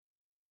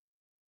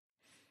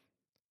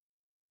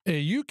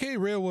A UK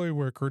railway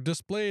worker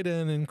displayed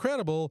an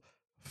incredible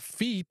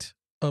feat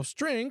of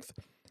strength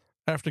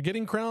after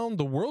getting crowned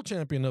the world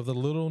champion of the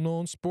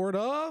little-known sport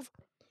of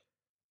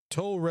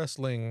toe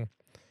wrestling.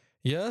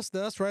 Yes,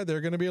 that's right. There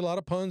are going to be a lot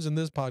of puns in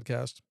this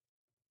podcast.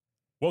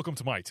 Welcome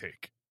to my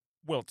take.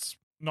 Well, it's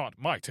not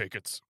my take,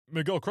 it's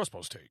Miguel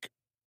Crespo's take.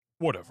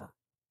 Whatever.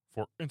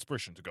 For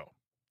inspiration to go.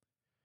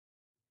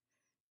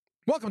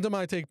 Welcome to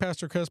My Take,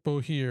 Pastor Crespo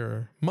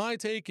here. My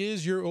Take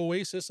is your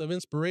oasis of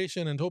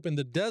inspiration and hope in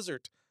the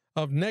desert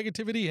of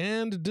negativity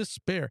and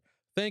despair.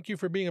 Thank you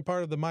for being a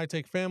part of the My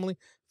Take family.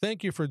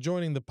 Thank you for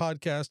joining the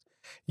podcast.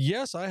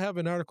 Yes, I have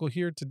an article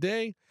here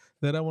today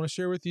that I want to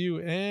share with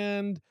you,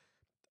 and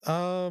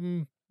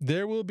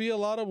there will be a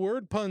lot of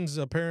word puns,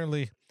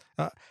 apparently.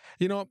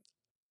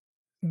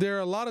 There are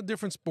a lot of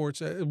different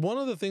sports. One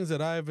of the things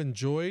that I've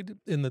enjoyed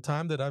in the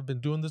time that I've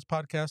been doing this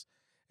podcast,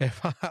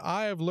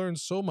 I have learned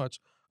so much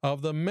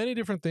of the many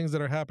different things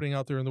that are happening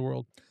out there in the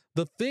world.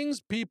 The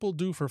things people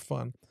do for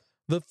fun,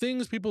 the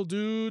things people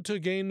do to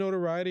gain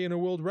notoriety and a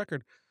world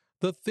record,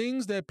 the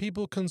things that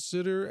people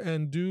consider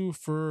and do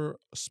for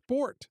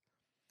sport.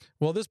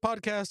 Well, this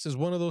podcast is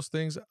one of those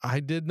things.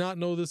 I did not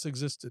know this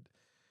existed.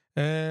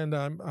 And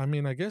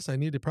I guess I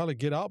need to probably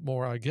get out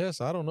more, I guess.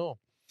 I don't know.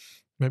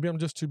 Maybe I'm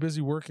just too busy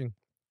working.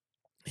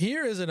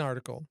 Here is an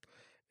article,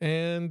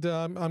 and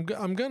I'm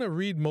going to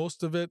read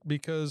most of it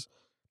because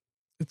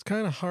it's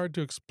kind of hard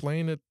to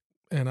explain it,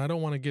 and I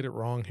don't want to get it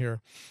wrong here.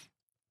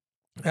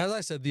 As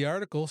I said, the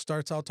article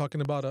starts out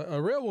talking about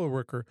a railway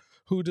worker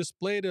who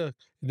displayed an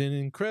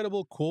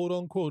incredible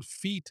quote-unquote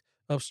feat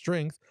of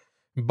strength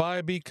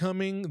by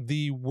becoming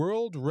the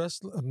world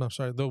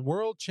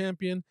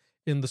champion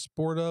in the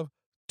sport of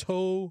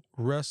toe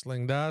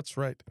wrestling. That's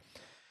right.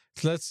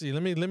 Let's see.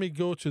 Let me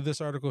go to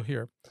this article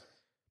here.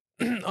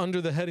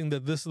 Under the heading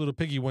that this little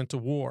piggy went to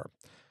war.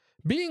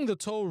 Being the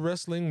toe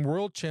wrestling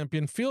world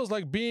champion feels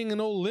like being an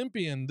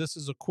Olympian. This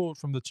is a quote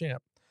from the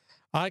champ.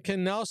 I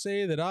can now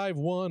say that I've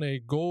won a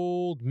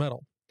gold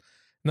medal.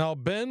 Now,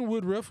 Ben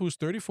Woodruff, who's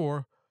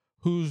 34,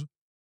 who's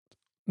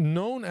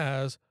known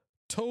as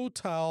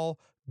Total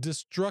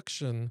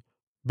Destruction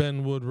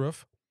Ben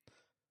Woodruff.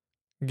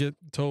 Get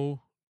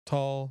toe,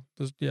 tall,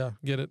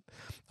 get it.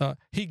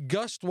 He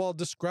gushed while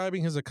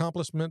describing his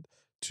accomplishment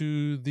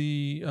to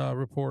the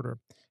reporter.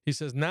 He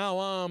says, now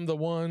I'm the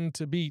one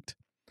to beat.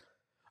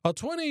 A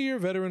 20-year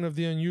veteran of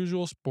the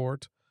unusual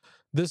sport,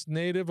 this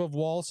native of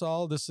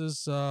Walsall, this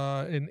is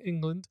in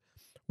England,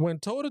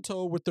 went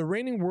toe-to-toe with the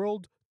reigning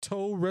world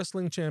toe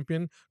wrestling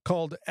champion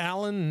called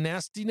Alan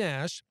Nasty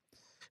Nash,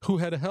 who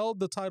had held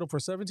the title for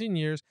 17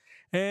 years,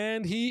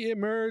 and he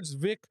emerged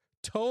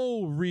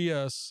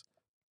victorious.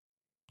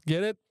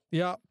 Get it?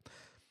 Yeah.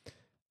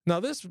 Now,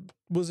 this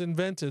was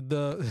invented,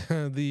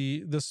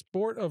 the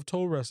sport of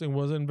toe wrestling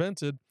was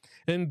invented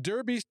in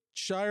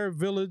Derbyshire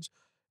Village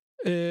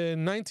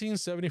in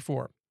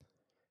 1974.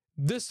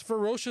 This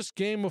ferocious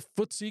game of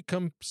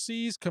footsie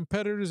sees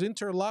competitors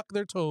interlock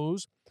their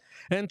toes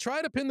and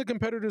try to pin the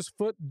competitor's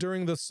foot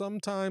during the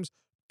sometimes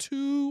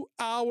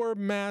 2-hour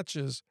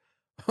matches.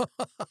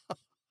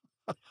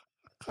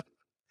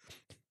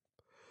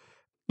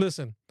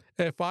 Listen,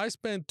 if I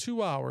spend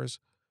 2 hours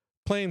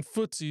playing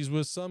footsies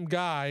with some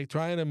guy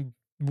trying to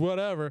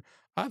whatever,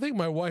 I think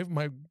my wife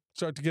might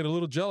start to get a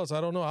little jealous.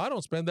 I don't know. I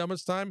don't spend that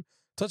much time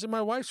touching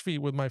my wife's feet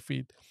with my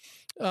feet.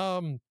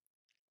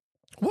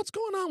 What's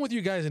going on with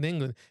you guys in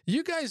England?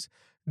 You guys,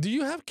 do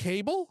you have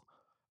cable?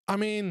 I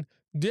mean,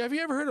 have you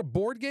ever heard of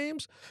board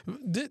games?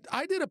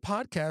 I did a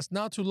podcast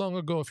not too long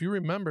ago, if you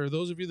remember,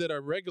 those of you that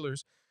are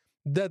regulars,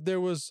 that there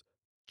was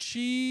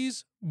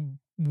cheese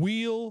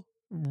wheel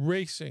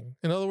racing.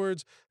 In other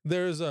words,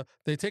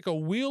 they take a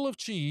wheel of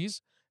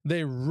cheese,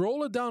 they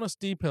roll it down a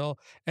steep hill,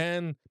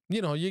 and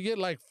you get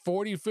like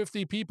 40,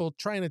 50 people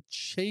trying to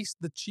chase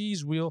the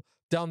cheese wheel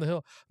down the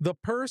hill. The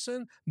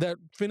person that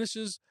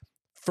finishes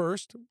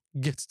first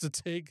gets to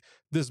take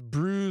this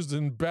bruised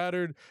and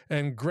battered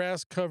and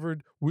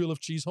grass-covered wheel of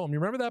cheese home. You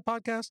remember that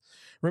podcast?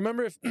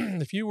 Remember,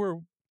 if you were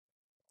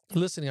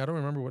listening, I don't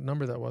remember what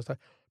number that was. I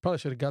probably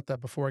should have got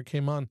that before I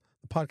came on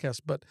the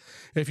podcast. But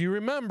if you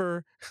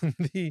remember,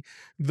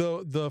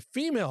 the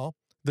female,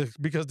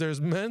 because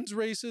there's men's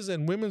races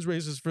and women's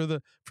races for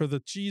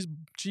the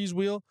cheese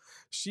wheel,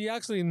 she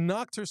actually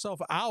knocked herself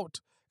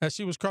out as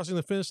she was crossing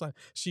the finish line.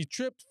 She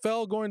tripped,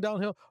 fell going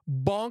downhill,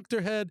 bonked her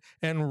head,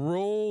 and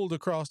rolled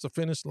across the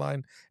finish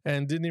line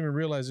and didn't even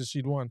realize that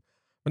she'd won.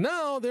 But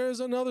now there's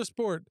another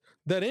sport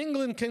that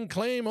England can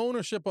claim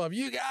ownership of.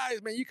 You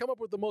guys, man, you come up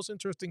with the most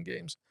interesting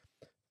games.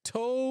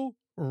 Toe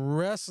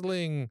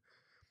wrestling.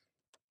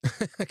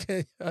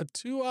 Okay, a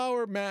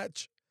 2-hour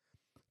match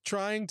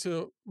trying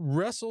to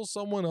wrestle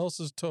someone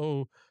else's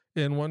toe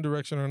in one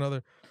direction or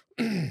another.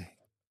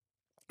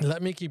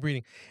 Let me keep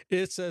reading.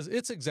 It says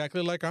it's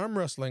exactly like arm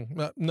wrestling.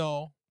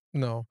 No.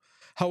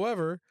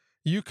 However,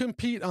 you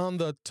compete on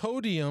the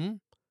toedium,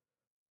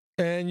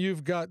 and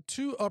you've got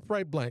 2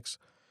 upright blanks.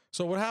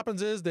 So what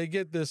happens is they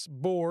get this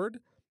board,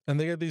 and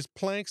they get these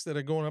planks that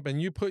are going up,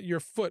 and you put your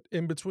foot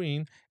in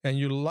between, and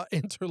you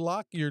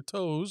interlock your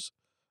toes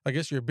I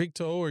guess your big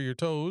toe or your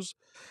toes.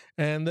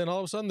 And then all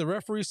of a sudden the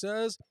referee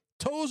says,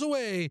 toes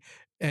away,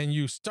 and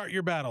you start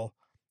your battle.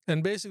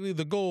 And basically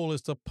the goal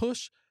is to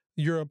push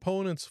your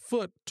opponent's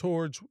foot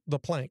towards the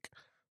plank.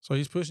 So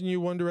he's pushing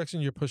you one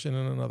direction, you're pushing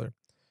in another.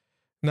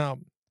 Now,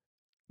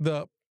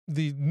 the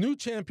new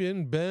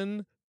champion,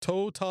 Ben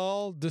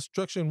Total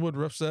Destruction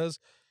Woodruff, says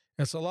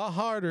it's a lot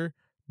harder,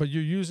 but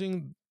you're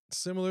using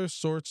similar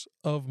sorts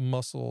of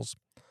muscles.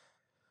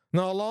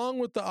 Now, along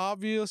with the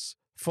obvious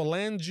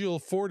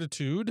phalangeal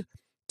fortitude,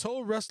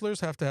 toe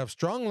wrestlers have to have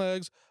strong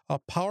legs, a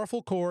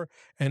powerful core,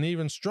 and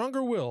even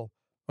stronger will,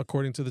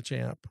 according to the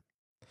champ.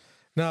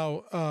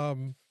 Now,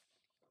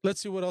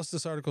 let's see what else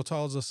this article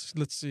tells us.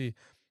 Let's see.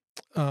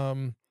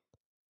 Oh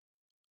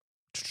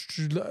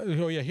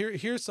yeah,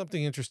 here's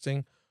something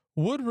interesting.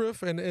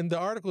 Woodruff, and the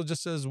article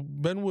just says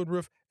Ben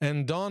Woodruff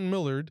and Don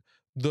Millard.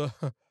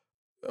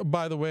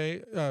 By the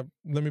way,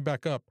 let me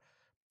back up.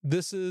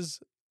 This is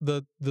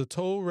the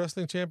toe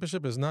wrestling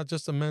championship is not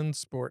just a men's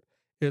sport;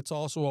 it's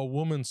also a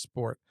women's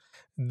sport.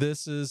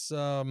 This is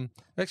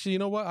actually, you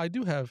know what? I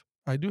do have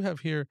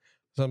here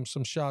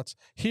some shots.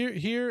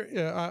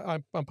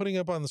 I'm putting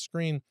up on the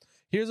screen.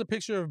 Here's a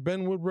picture of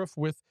Ben Woodruff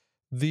with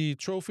the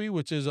trophy,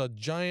 which is a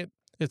giant.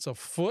 It's a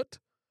foot,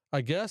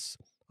 I guess,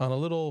 on a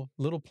little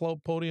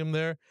podium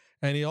there,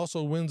 and he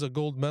also wins a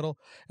gold medal.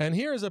 And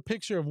here is a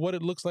picture of what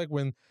it looks like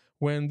when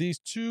these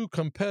two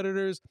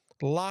competitors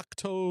lock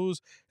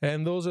toes,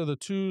 and those are the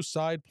two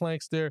side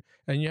planks there,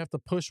 and you have to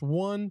push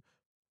one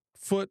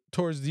foot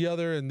towards the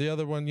other and the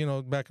other one,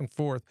 back and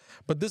forth.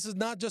 But this is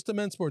not just a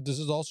men's sport. This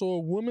is also a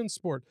women's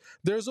sport.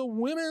 There's a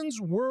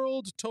women's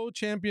world toe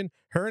champion.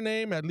 Her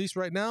name, at least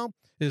right now,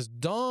 is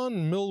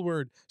Dawn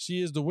Millward.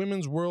 She is the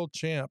women's world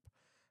champ.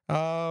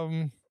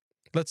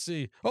 Let's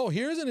see. Oh,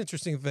 here's an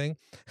interesting thing.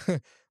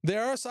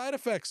 There are side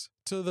effects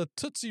to the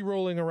Tootsie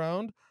rolling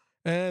around,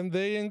 and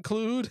they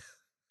include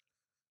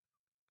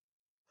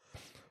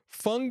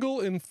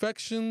fungal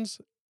infections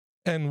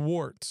and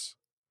warts.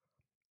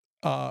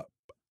 I'm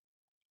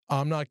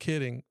not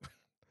kidding.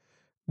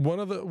 One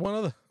of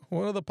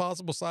the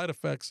possible side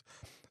effects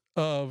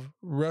of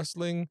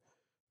wrestling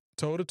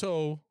toe to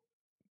toe,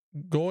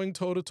 going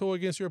toe to toe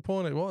against your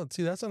opponent. Well,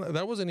 see,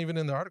 that wasn't even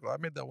in the article. I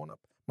made that one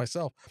up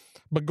myself.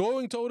 But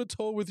going toe to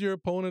toe with your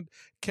opponent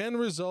can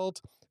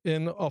result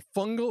in a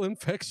fungal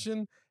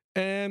infection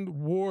and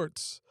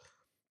warts.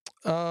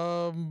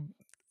 Can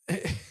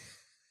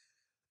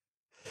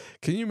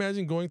you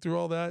imagine going through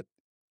all that?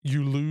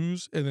 You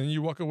lose, and then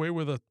you walk away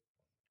with a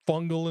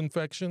fungal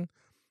infection.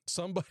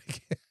 Somebody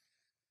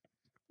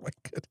my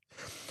goodness.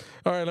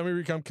 All right, let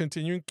me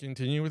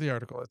continue with the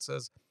article. It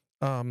says,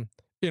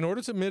 in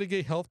order to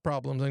mitigate health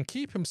problems and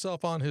keep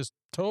himself on his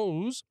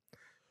toes,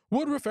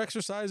 Woodruff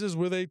exercises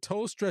with a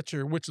toe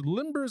stretcher, which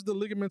limbers the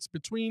ligaments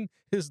between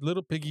his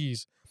little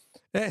piggies.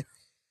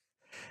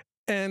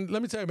 And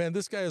let me tell you, man,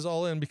 this guy is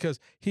all in, because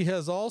he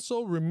has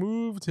also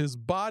removed his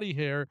body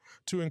hair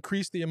to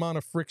increase the amount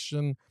of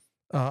friction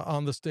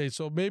on the stage.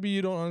 So maybe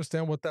you don't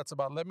understand what that's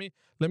about. Let me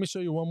show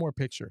you one more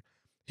picture.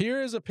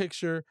 Here is a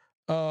picture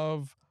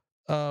of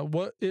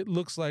what it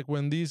looks like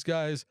when these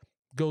guys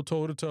go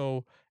toe to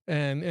toe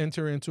and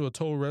enter into a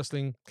toe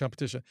wrestling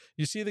competition.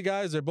 You see the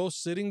guys, they're both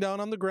sitting down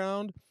on the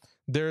ground.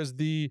 There's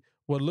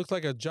what looks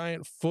like a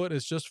giant foot.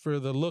 It's just for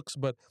the looks,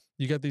 but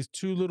you got these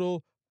two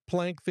little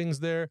plank things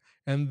there,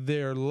 and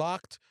they're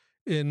locked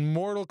in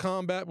mortal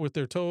combat with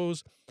their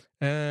toes.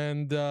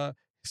 And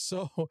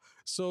so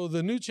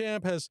the new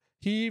champ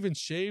he even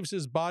shaves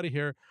his body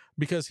hair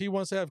because he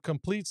wants to have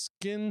complete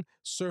skin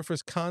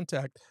surface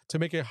contact to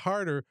make it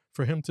harder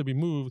for him to be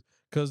moved,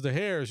 because the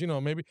hairs,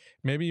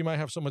 maybe you might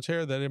have so much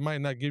hair that it might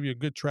not give you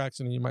good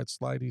traction and you might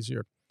slide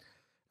easier.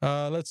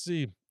 Let's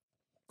see.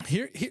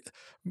 Here,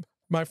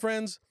 my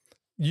friends,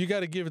 you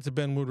got to give it to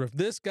Ben Woodruff.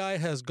 This guy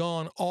has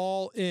gone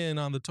all in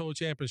on the toe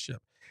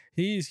championship.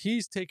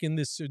 He's taken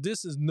this.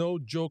 This is no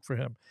joke for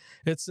him.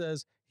 It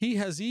says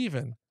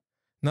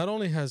not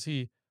only has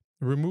he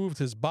removed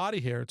his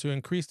body hair to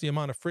increase the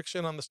amount of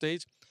friction on the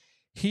stage,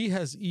 he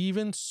has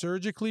even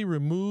surgically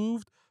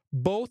removed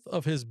both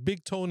of his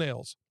big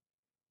toenails.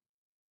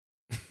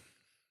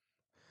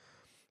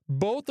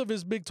 Both of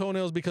his big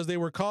toenails, because they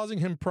were causing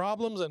him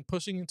problems and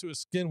pushing into his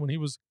skin when he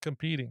was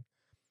competing.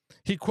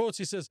 He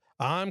says,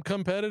 "I'm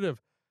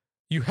competitive.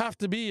 You have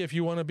to be if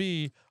you want to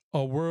be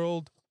a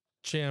world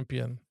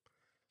champion."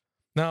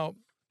 Now,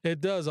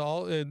 it does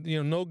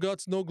no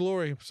guts, no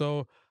glory.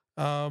 So,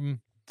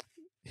 did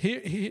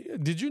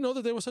you know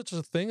that there was such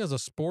a thing as a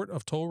sport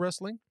of toe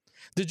wrestling?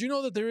 Did you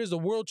know that there is a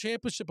world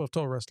championship of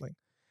toe wrestling?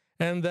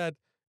 And that,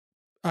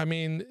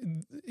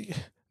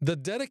 the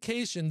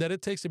dedication that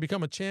it takes to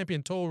become a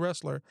champion toe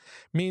wrestler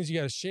means you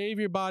got to shave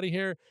your body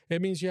hair.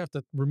 It means you have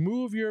to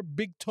remove your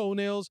big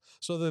toenails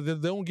so that they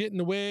don't get in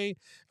the way.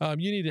 You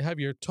need to have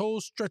your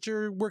toe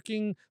stretcher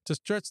working to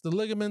stretch the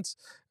ligaments.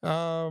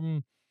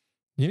 You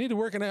need to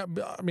work on that.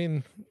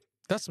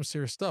 That's some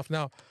serious stuff.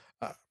 Now,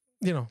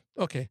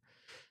 okay.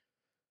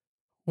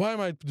 Why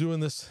am I doing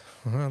this?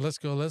 Let's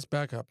go. Let's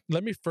back up.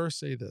 Let me first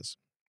say this.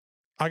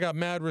 I got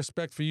mad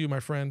respect for you,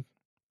 my friend.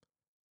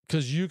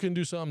 because you can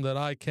do something that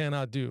I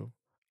cannot do.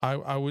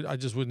 I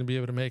just wouldn't be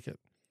able to make it.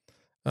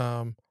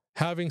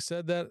 Having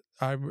said that,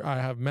 I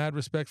have mad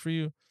respect for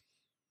you.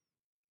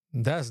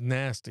 That's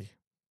nasty.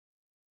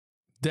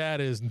 That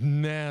is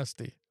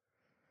nasty.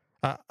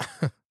 I,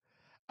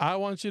 I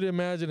want you to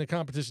imagine a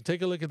competition.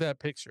 Take a look at that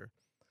picture.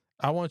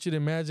 I want you to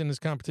imagine this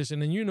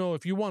competition, and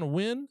if you want to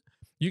win,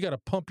 you got to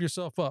pump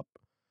yourself up.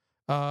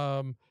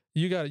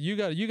 You got to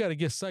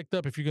get psyched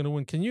up if you're going to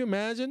win. Can you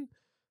imagine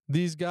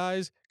these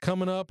guys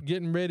coming up,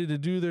 getting ready to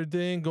do their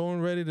thing,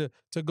 going ready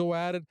to go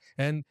at it,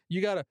 and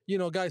you got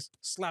to, guys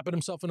slapping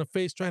himself in the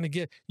face, trying to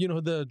get,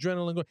 the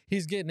adrenaline going.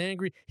 He's getting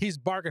angry. He's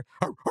barking,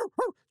 "Arr, arr,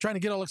 arr," trying to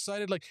get all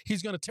excited, like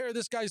he's going to tear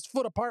this guy's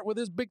foot apart with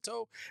his big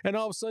toe. And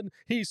all of a sudden,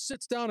 he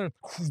sits down and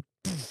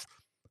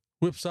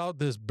whips out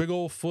this big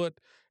old foot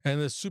and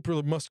this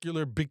super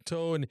muscular big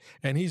toe,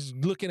 and he's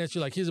looking at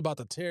you like he's about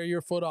to tear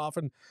your foot off,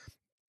 and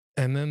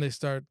then they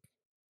start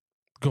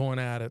going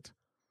at it.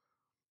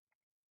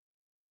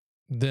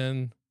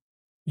 Then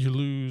you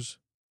lose,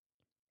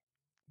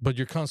 but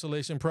your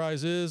consolation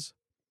prize is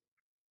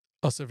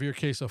a severe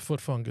case of foot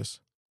fungus.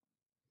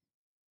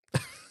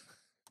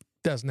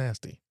 That's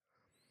nasty.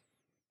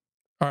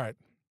 All right.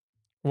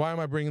 Why am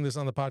I bringing this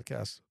on the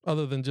podcast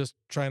other than just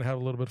trying to have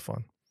a little bit of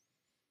fun?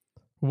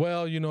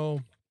 Well,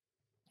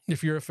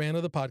 if you're a fan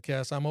of the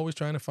podcast, I'm always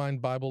trying to find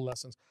Bible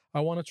lessons. I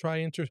want to try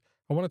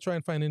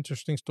and find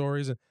interesting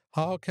stories, and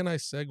how can I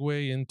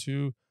segue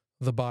into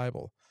the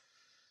Bible?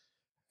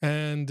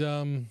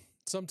 And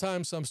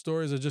sometimes some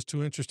stories are just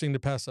too interesting to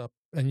pass up,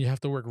 and you have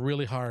to work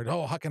really hard.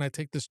 Oh, how can I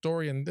take this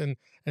story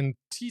and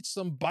teach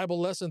some Bible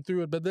lesson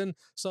through it? But then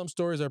some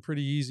stories are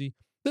pretty easy.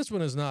 This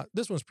one is not.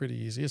 This one's pretty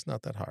easy. It's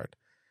not that hard.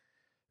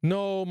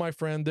 No, my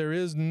friend, there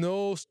is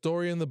no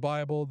story in the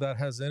Bible that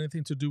has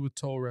anything to do with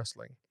toe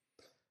wrestling.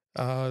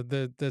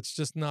 That's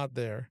just not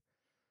there.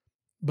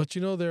 But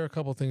there are a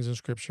couple things in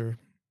Scripture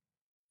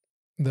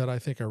that I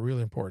think are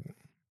really important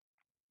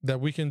that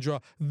we can draw.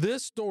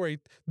 This story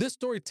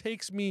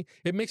takes me,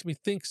 it makes me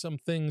think some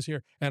things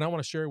here, and I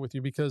want to share it with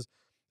you because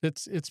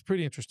it's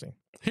pretty interesting.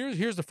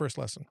 Here's the first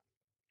lesson.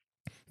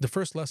 The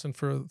first lesson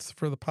for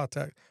the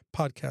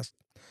podcast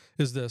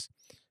is this.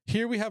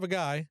 Here we have a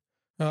guy,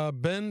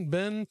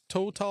 Ben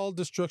Total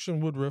Destruction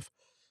Woodruff,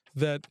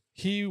 that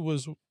he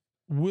was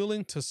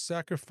willing to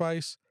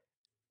sacrifice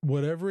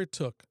whatever it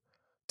took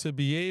to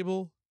be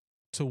able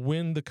to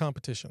win the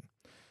competition.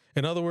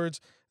 In other words,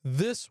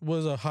 this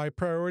was a high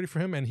priority for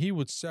him, and he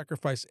would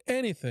sacrifice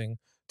anything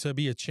to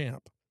be a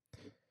champ.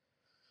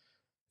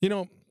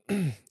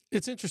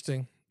 It's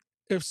interesting.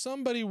 If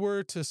somebody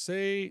were to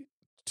say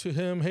to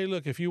him, hey,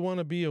 look, if you want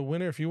to be a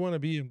winner, if you want to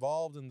be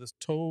involved in this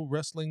toe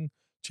wrestling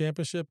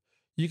championship,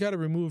 you got to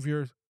remove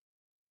your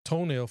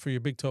toenail for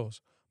your big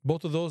toes.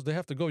 Both of those, they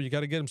have to go. You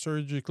got to get them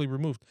surgically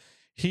removed.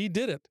 He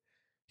did it.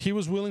 He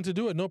was willing to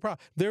do it. No problem.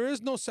 There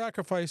is no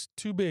sacrifice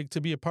too big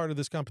to be a part of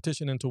this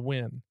competition and to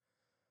win.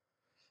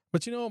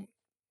 But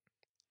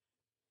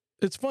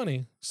it's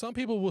funny. Some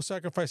people will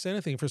sacrifice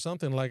anything for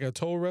something like a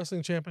toe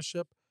wrestling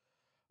championship,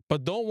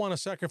 but don't want to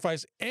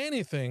sacrifice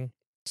anything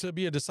to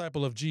be a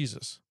disciple of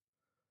Jesus.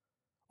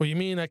 Well, you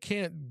mean I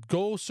can't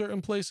go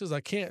certain places? I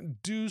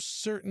can't do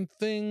certain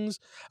things.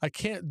 I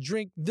can't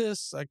drink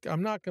this.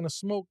 I'm not going to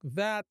smoke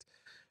that.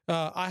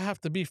 I have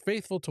to be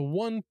faithful to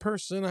one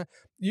person.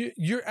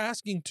 You're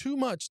asking too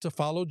much to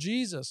follow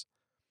Jesus.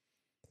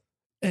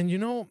 And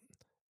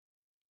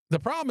the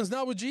problem is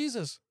not with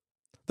Jesus.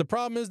 The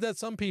problem is that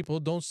some people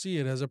don't see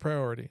it as a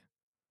priority.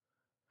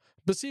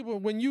 But see,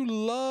 when you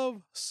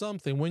love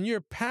something, when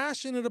you're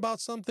passionate about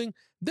something,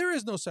 there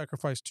is no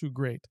sacrifice too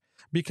great,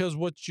 because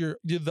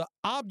the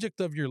object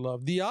of your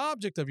love, the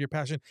object of your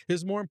passion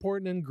is more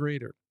important and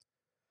greater.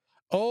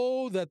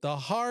 Oh, that the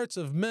hearts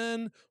of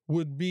men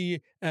would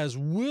be as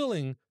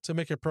willing to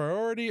make a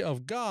priority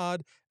of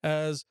God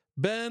as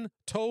Ben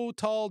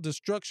Total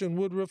Destruction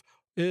Woodruff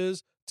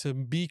is to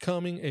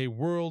becoming a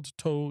world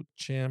toe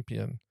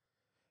champion.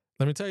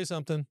 Let me tell you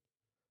something.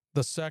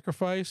 The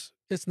sacrifice,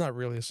 it's not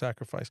really a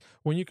sacrifice.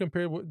 When you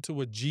compare it to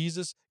what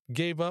Jesus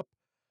gave up,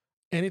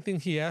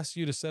 anything he asks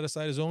you to set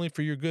aside is only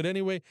for your good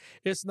anyway.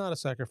 It's not a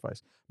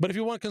sacrifice. But if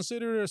you want to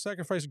consider it a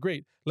sacrifice,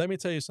 great. Let me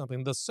tell you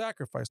something. The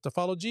sacrifice to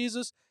follow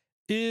Jesus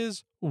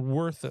is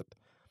worth it.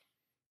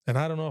 And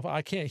I don't know if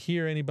I can't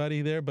hear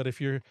anybody there, but if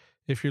you're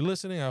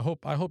listening, I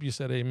hope you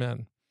said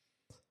amen.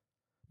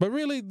 But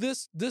really,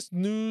 this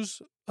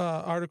news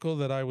article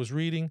that I was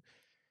reading,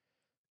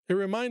 it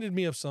reminded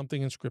me of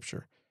something in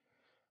Scripture.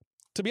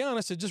 To be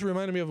honest, it just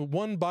reminded me of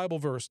one Bible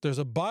verse. There's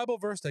a Bible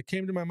verse that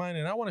came to my mind,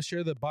 and I want to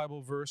share that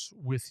Bible verse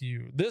with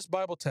you. This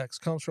Bible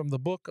text comes from the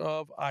book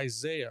of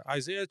Isaiah,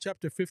 Isaiah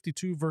chapter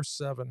 52, verse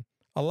 7.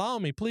 Allow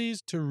me,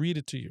 please, to read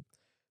it to you.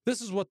 This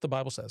is what the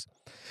Bible says.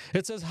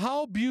 It says,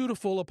 "How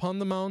beautiful upon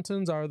the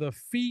mountains are the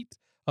feet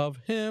of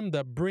him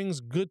that brings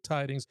good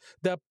tidings,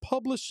 that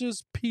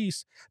publishes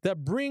peace,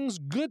 that brings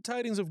good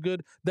tidings of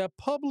good, that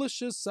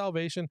publishes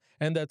salvation,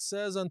 and that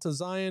says unto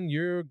Zion,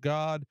 your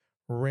God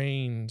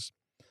reigns."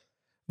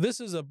 this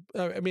is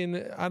I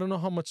mean, I don't know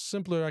how much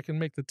simpler I can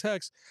make the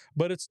text,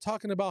 but it's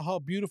talking about how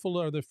beautiful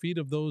are the feet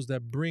of those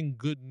that bring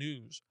good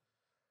news.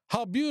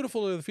 How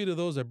beautiful are the feet of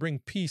those that bring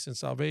peace and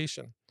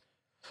salvation.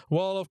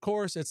 Well, of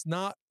course, it's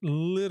not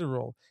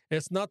literal.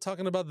 It's not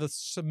talking about the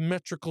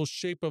symmetrical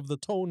shape of the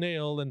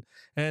toenail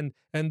and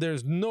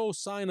there's no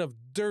sign of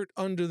dirt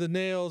under the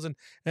nails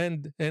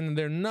and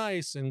they're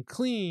nice and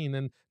clean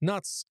and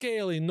not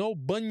scaly, no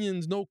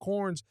bunions, no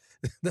corns.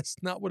 That's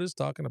not what it's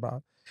talking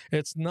about.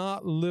 It's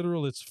not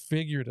literal, it's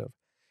figurative.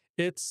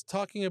 It's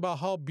talking about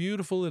how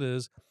beautiful it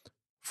is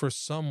for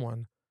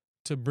someone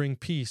to bring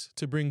peace,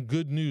 to bring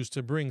good news,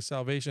 to bring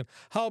salvation.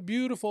 How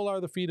beautiful are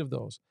the feet of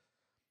those.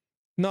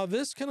 Now,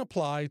 this can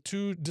apply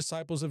to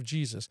disciples of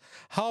Jesus.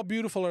 How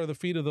beautiful are the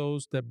feet of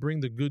those that bring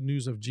the good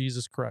news of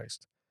Jesus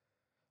Christ.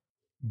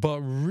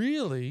 But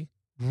really,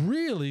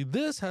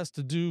 this has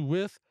to do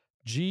with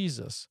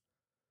Jesus.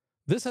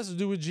 This has to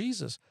do with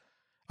Jesus.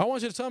 I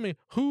want you to tell me,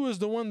 who is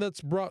the one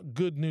that's brought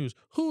good news?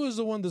 Who is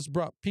the one that's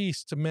brought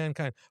peace to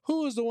mankind?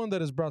 Who is the one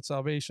that has brought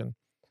salvation?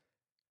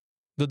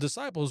 The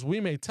disciples, we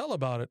may tell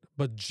about it,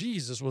 but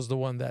Jesus was the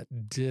one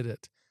that did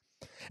it.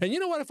 And you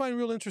know what I find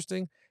real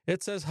interesting?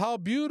 It says, how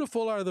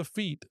beautiful are the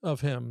feet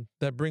of him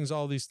that brings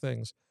all these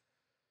things.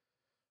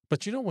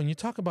 But you know, when you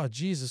talk about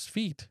Jesus'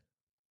 feet,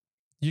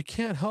 you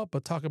can't help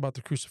but talk about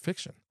the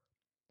crucifixion.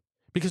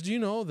 Because do you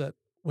know that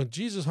when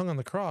Jesus hung on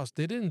the cross,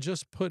 they didn't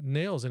just put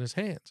nails in his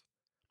hands.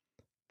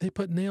 They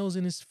put nails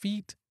in his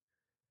feet.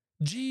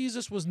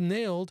 Jesus was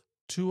nailed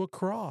to a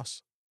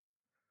cross.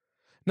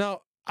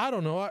 Now, I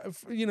don't know,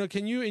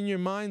 can you in your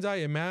mind's eye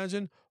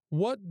imagine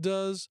what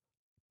does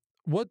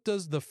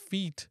the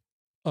feet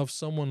of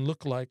someone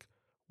look like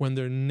when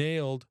they're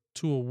nailed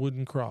to a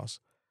wooden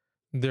cross?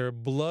 They're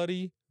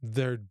bloody,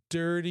 they're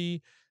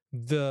dirty.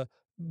 The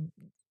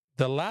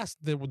last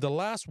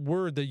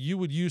word that you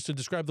would use to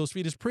describe those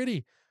feet is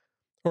pretty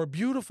or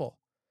beautiful.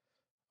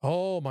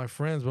 Oh, my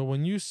friends, but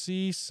when you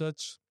see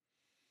such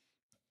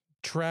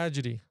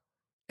tragedy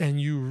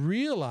and you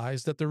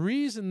realize that the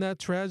reason that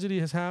tragedy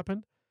has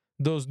happened,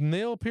 those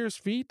nail-pierced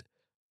feet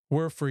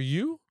were for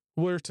you,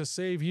 were to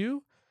save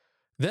you,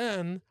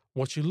 then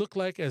what you look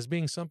like as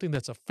being something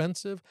that's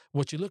offensive,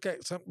 what it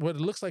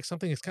looks like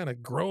something that's kind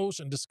of gross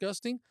and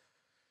disgusting,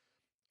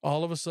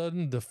 all of a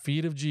sudden the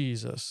feet of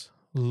Jesus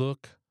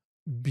look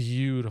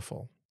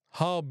beautiful.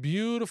 How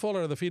beautiful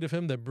are the feet of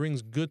him that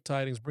brings good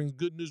tidings, brings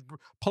good news,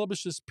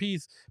 publishes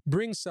peace,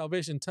 brings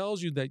salvation,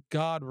 tells you that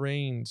God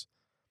reigns.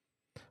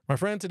 My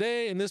friend,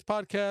 today in this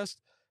podcast,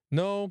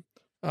 no,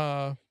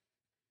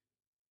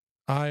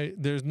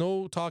 there's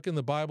no talk in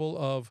the Bible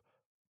of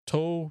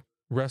toe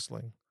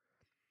wrestling.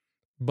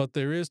 But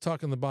there is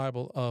talk in the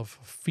Bible of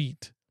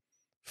feet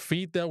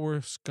that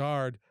were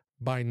scarred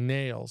by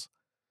nails,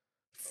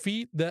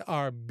 feet that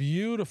are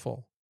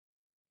beautiful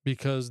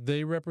because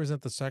they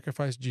represent the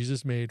sacrifice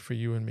Jesus made for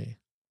you and me.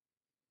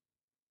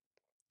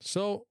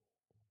 So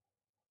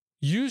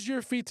use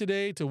your feet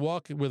today to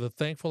walk with a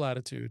thankful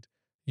attitude.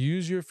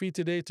 Use your feet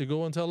today to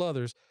go and tell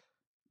others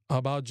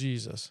about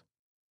Jesus.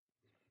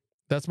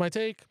 That's my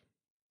take.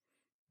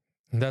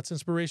 And that's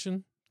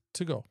inspiration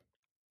to go.